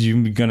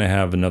you're going to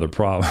have another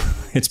problem.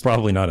 It's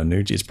probably not a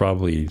nutrient. It's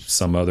probably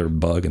some other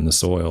bug in the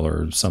soil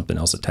or something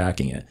else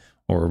attacking it,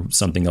 or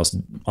something else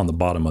on the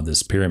bottom of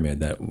this pyramid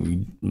that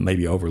we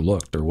maybe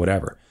overlooked or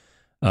whatever.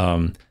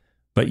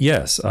 But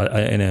yes,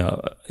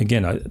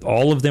 again,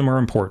 all of them are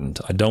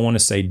important. I don't want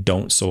to say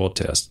don't soil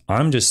test.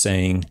 I'm just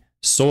saying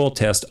soil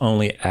test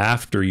only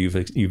after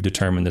you've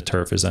determined the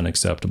turf is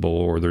unacceptable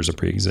or there's a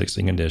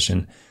pre-existing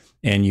condition,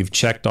 and you've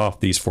checked off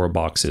these 4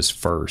 boxes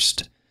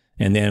first.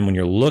 And then when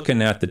you're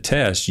looking at the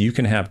test, you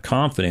can have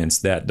confidence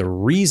that the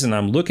reason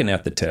I'm looking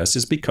at the test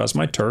is because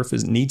my turf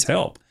needs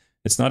help.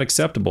 It's not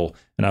acceptable.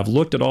 And I've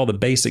looked at all the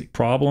basic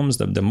problems,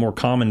 the more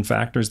common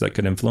factors that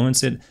could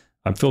influence it.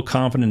 I feel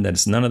confident that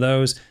it's none of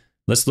those.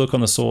 Let's look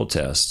on the soil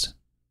test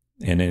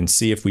and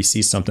see if we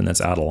see something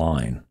that's out of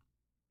line.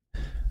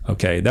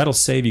 Okay, that'll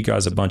save you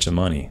guys a bunch of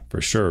money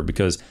for sure,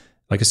 because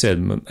like I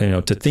said,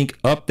 to think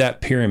up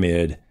that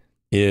pyramid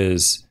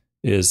is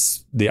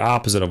the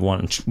opposite of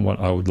what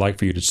I would like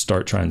for you to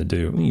start trying to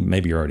do.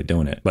 Maybe you're already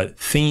doing it, but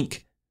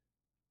think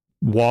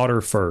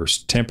water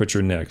first,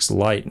 temperature next,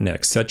 light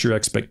next. Set your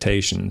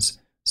expectations.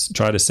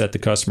 Try to set the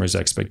customer's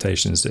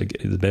expectations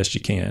the best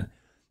you can,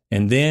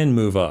 and then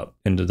move up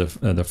into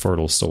the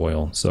fertile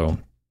soil. So,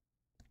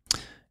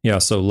 yeah.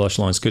 So lush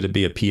lawns, could it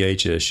be a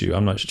pH issue?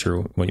 I'm not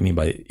sure what you mean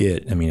by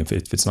it. I mean, if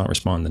it's not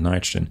responding to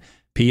nitrogen,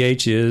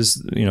 pH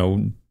is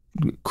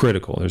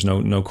critical. There's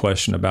no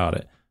question about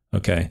it.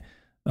 Okay.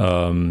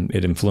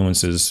 It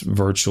influences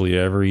virtually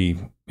every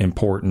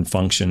important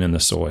function in the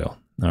soil.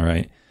 All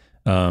right.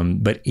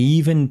 But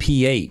even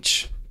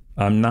pH,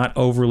 I'm not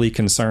overly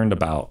concerned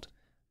about.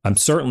 I'm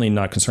certainly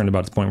not concerned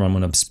about the point where I'm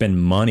going to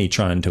spend money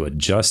trying to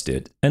adjust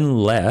it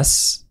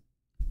unless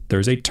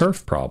there's a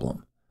turf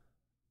problem.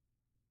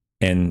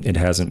 And it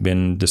hasn't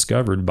been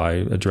discovered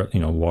by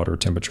water,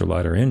 temperature,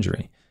 light, or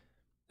injury.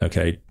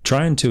 Okay.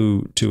 Trying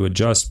to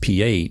adjust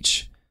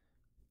pH,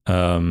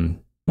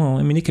 well,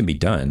 I mean, it can be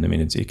done. I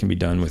mean, it can be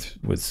done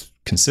with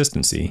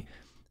consistency,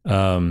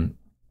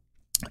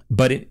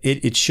 but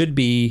it should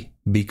be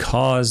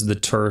because the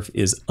turf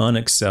is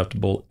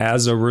unacceptable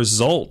as a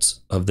result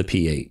of the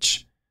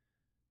pH.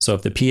 So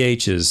if the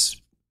pH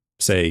is,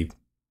 say,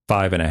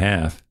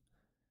 5.5,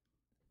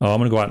 I'm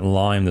going to go out and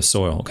lime the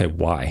soil. Okay,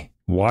 why?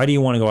 Why do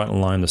you want to go out and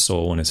lime the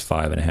soil when it's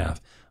 5.5?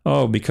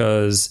 Oh,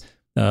 because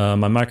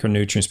my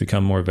micronutrients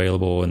become more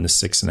available in the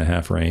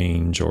 6.5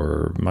 range,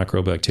 or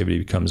microbial activity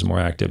becomes more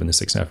active in the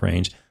 6.5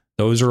 range.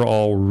 Those are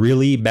all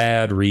really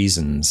bad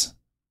reasons.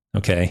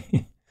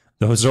 Okay.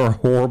 Those are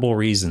horrible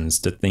reasons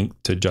to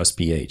adjust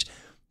pH.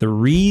 The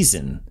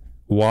reason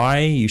why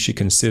you should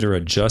consider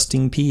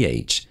adjusting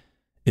pH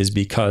is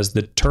because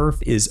the turf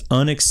is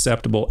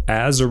unacceptable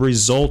as a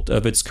result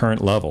of its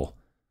current level.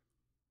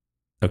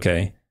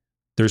 Okay.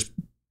 There's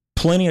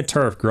plenty of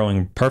turf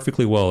growing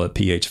perfectly well at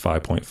pH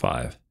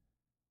 5.5.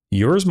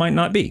 Yours might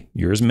not be.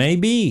 Yours may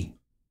be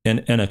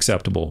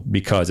unacceptable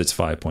because it's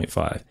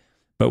 5.5.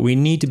 But we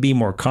need to be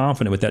more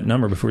confident with that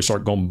number before we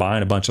start going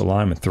buying a bunch of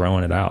lime and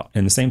throwing it out.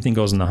 And the same thing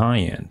goes in the high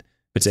end.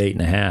 If it's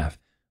 8.5,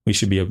 we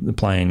should be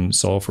applying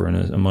sulfur and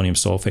ammonium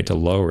sulfate to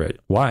lower it.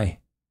 Why?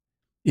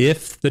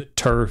 If the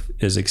turf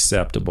is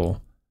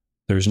acceptable,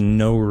 there's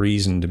no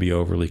reason to be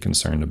overly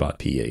concerned about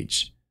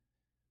pH.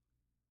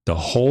 The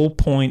whole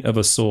point of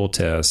a soil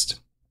test,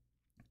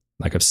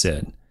 like I've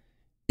said,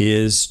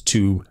 is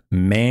to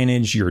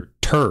manage your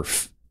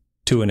turf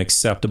to an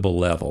acceptable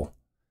level.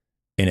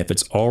 And if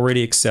it's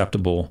already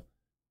acceptable,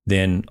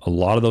 then a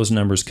lot of those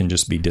numbers can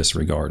just be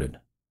disregarded.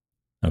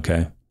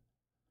 Okay?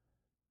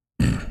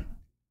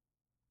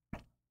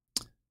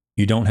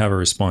 You don't have a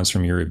response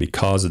from urea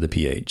because of the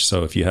pH.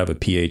 So if you have a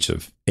pH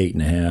of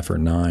 8.5 or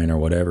 9 or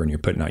whatever, and you're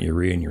putting out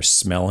urea and you're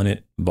smelling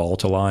it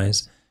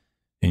volatilize,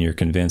 and you're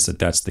convinced that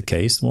that's the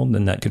case, well,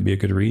 then that could be a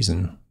good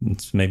reason.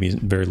 It's maybe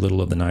very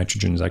little of the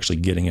nitrogen is actually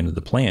getting into the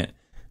plant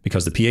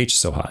because the pH is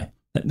so high.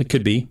 That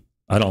could be.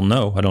 I don't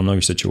know. I don't know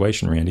your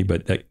situation, Randy,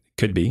 but that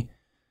could be.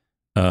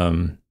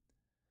 Yeah.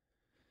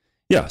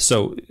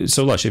 So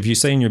Lush, if you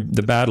say in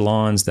the bad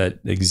lawns that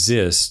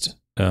exist,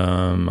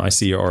 I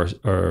see are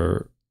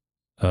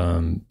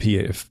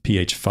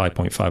pH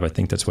 5.5. I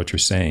think that's what you're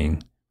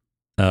saying.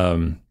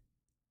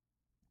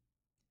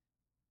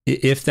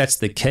 If that's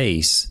the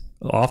case,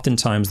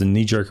 oftentimes the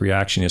knee-jerk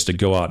reaction is to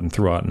go out and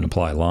throw out and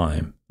apply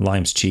lime.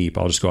 Lime's cheap.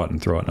 I'll just go out and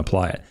throw it and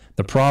apply it.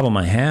 The problem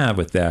I have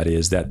with that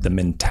is that the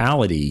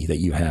mentality that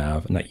you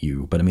have, not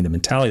you, but I mean the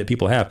mentality that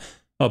people have,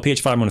 oh,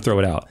 pH 5, I'm going to throw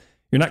it out.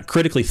 You're not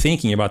critically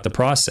thinking about the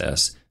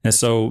process. And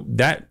so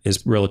that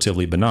is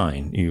relatively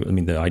benign.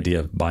 The idea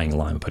of buying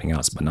lime and putting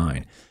out is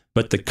benign.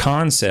 But the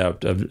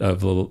concept of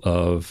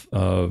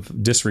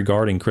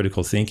disregarding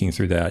critical thinking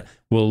through that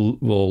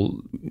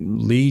will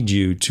lead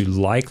you to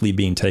likely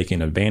being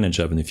taken advantage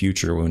of in the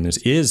future when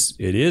it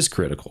is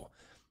critical.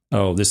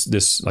 Oh,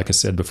 this like I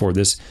said before,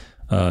 this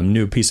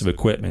new piece of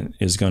equipment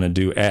is going to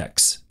do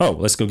X. Oh,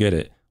 let's go get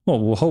it.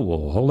 Well,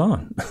 hold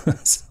on.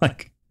 It's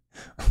like,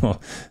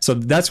 so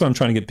that's what I'm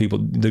trying to get people,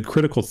 the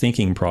critical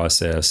thinking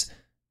process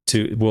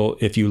to, well,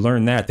 if you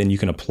learn that, then you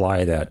can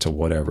apply that to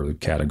whatever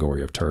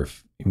category of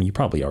turf. I mean, you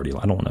probably already,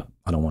 I don't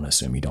want to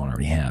assume you don't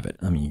already have it.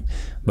 I mean,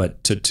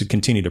 but to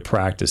continue to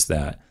practice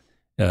that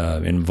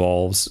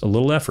involves a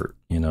little effort,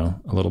 a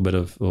little bit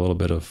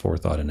of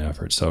forethought and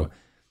effort. So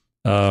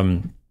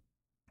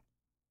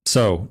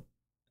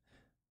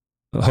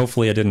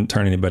hopefully I didn't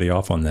turn anybody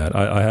off on that.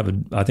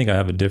 I think I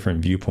have a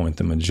different viewpoint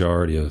than the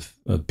majority of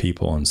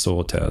people on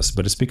soil tests,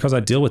 but it's because I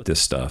deal with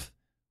this stuff.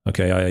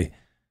 Okay.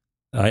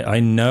 I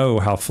know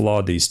how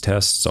flawed these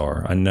tests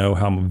are. I know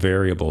how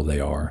variable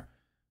they are.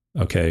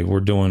 Okay,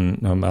 we're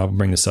doing, I'll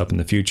bring this up in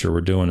the future,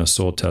 we're doing a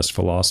soil test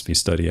philosophy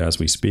study as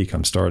we speak.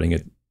 I'm starting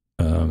it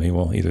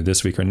well, either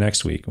this week or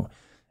next week,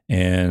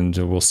 and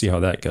we'll see how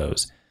that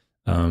goes.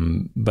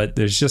 But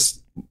there's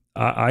just,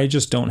 I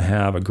just don't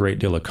have a great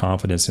deal of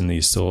confidence in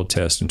these soil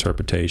test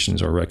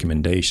interpretations or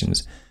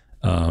recommendations,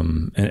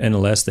 and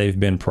unless they've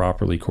been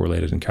properly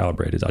correlated and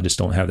calibrated. I just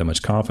don't have that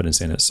much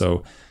confidence in it.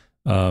 So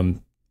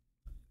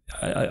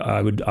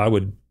I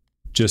would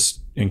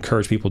just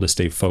encourage people to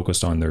stay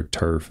focused on their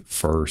turf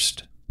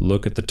first.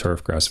 Look at the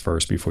turf grass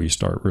first before you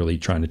start really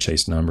trying to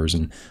chase numbers,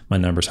 and my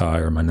number's high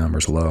or my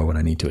number's low and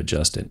I need to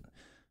adjust it.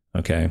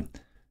 Okay.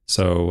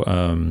 So,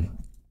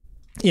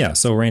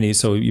 so Randy,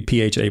 so you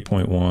pH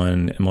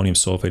 8.1, ammonium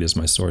sulfate is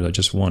my source. I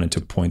just wanted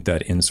to point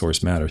that in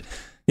source matters.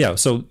 Yeah.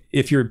 So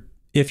if your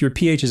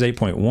pH is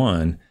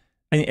 8.1,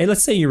 and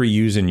let's say you were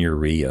using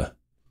urea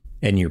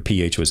and your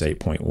pH was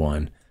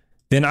 8.1,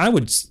 then I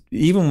would,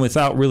 even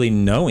without really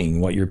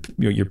knowing what your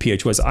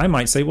pH was, I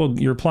might say, well,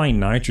 you're applying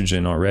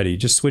nitrogen already.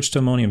 Just switch to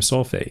ammonium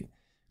sulfate.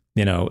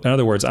 In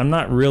other words, I'm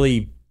not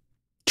really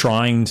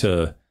trying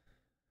to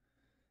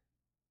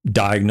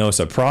diagnose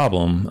a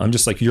problem. I'm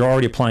just like, you're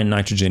already applying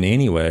nitrogen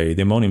anyway.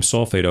 The ammonium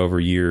sulfate over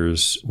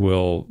years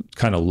will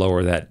kind of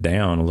lower that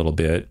down a little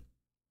bit.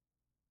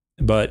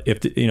 But if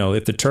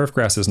the turf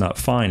grass is not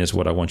fine, is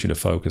what I want you to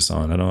focus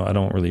on. I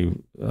don't really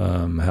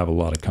have a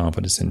lot of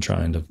confidence in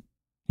trying to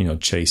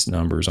chase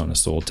numbers on a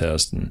soil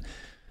test, and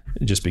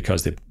just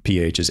because the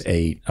pH is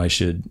 8, I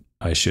should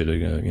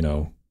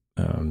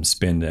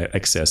spend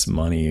excess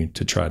money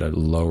to try to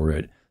lower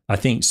it. I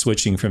think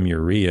switching from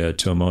urea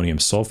to ammonium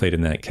sulfate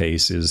in that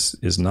case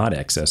is not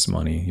excess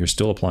money. You're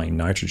still applying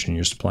nitrogen.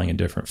 You're just applying a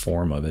different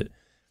form of it.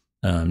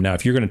 Now,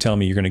 if you're going to tell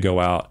me you're going to go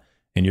out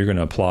and you're going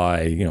to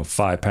apply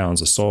 5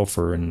 pounds of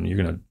sulfur and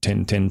you're going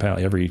to 10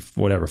 pounds every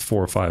 4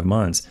 or 5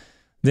 months,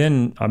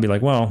 then I'll be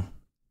like, well,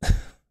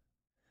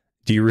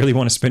 do you really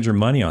want to spend your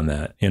money on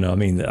that? I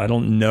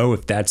don't know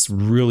if that's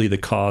really the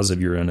cause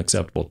of your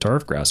unacceptable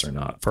turf grass or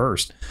not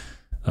first.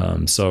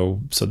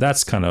 So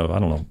that's kind of, I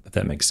don't know if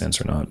that makes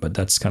sense or not, but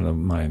that's kind of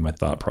my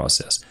thought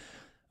process.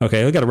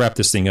 Okay, I got to wrap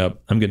this thing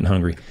up. I'm getting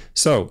hungry.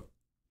 So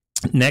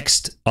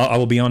next, I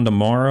will be on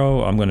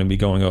tomorrow. I'm going to be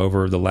going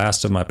over the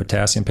last of my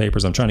potassium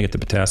papers. I'm trying to get the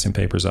potassium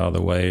papers out of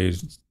the way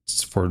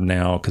for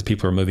now because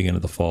people are moving into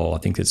the fall. I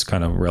think it's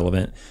kind of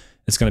relevant.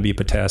 It's going to be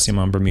potassium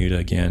on Bermuda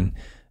again.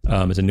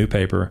 It's a new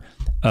paper,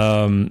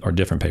 or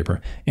different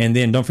paper. And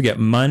then don't forget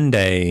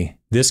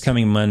this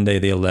coming Monday,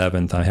 the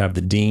 11th, I have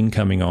the dean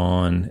coming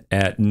on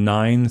at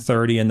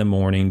 9:30 in the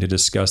morning to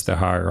discuss the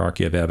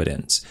hierarchy of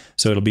evidence.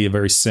 So it'll be a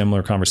very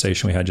similar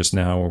conversation we had just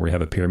now where we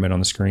have a pyramid on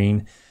the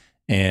screen.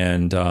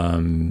 And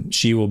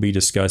she will be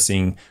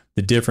discussing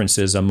the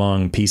differences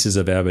among pieces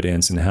of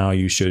evidence and how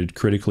you should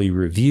critically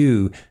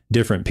review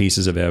different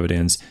pieces of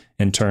evidence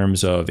in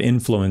terms of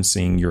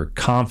influencing your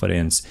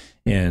confidence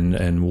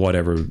in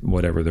whatever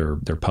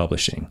they're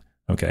publishing.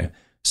 Okay,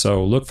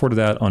 so look forward to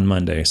that on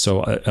Monday.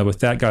 So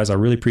with that, guys, I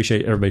really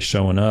appreciate everybody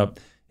showing up.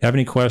 If you have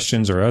any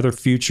questions or other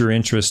future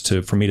interests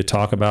for me to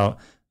talk about,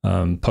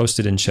 post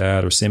it in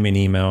chat or send me an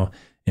email.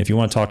 And if you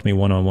want to talk to me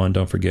one-on-one,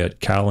 don't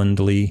forget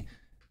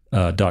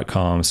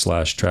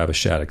calendly.com/Travis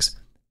Shaddox.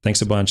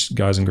 Thanks a bunch,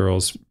 guys and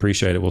girls.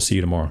 Appreciate it. We'll see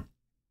you tomorrow.